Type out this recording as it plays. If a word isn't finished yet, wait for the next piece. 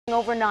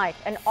Overnight,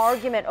 an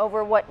argument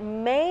over what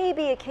may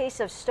be a case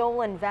of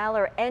stolen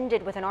valor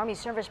ended with an Army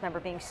service member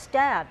being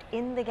stabbed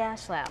in the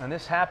Gaslamp. And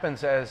this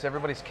happens as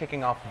everybody's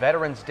kicking off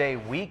Veterans Day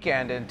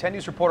weekend. And 10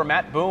 News reporter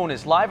Matt Boone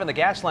is live in the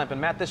Gaslamp.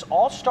 And Matt, this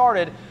all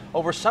started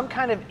over some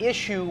kind of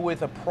issue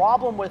with a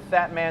problem with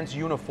that man's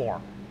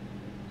uniform.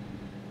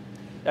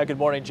 Yeah, good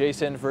morning,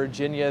 Jason.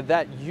 Virginia,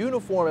 that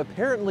uniform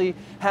apparently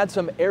had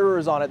some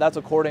errors on it. That's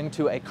according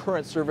to a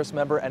current service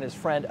member and his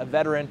friend, a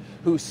veteran,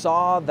 who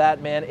saw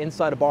that man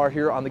inside a bar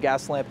here on the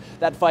Gaslamp.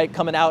 That fight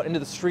coming out into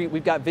the street.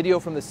 We've got video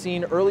from the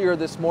scene earlier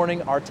this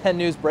morning. Our 10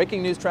 News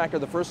breaking news tracker,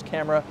 the first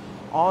camera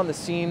on the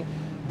scene.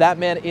 That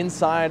man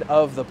inside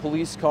of the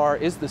police car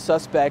is the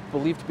suspect,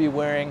 believed to be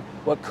wearing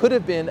what could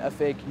have been a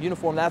fake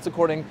uniform. That's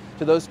according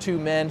to those two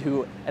men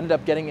who ended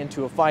up getting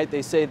into a fight.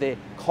 They say they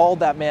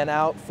called that man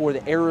out for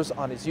the errors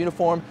on his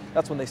uniform.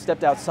 That's when they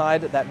stepped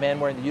outside. That man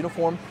wearing the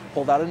uniform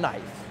pulled out a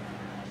knife.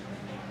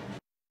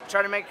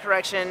 Tried to make a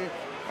correction,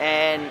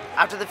 and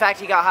after the fact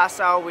he got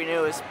hostile, we knew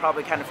it was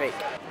probably kind of fake.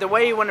 The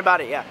way he went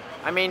about it, yeah.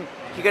 I mean,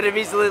 he could have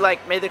easily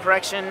made the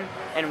correction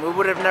and we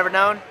would have never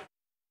known.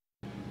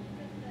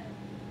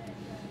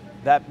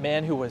 That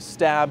man who was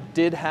stabbed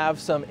did have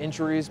some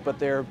injuries, but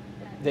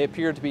they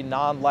appear to be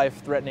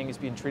non-life-threatening. He's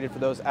being treated for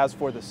those. As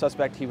for the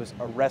suspect, he was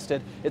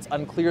arrested. It's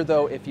unclear,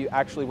 though, if he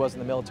actually was in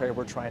the military.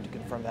 We're trying to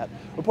confirm that.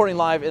 Reporting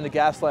live in the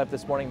Gaslamp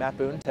this morning, Matt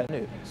Boone, 10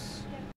 News.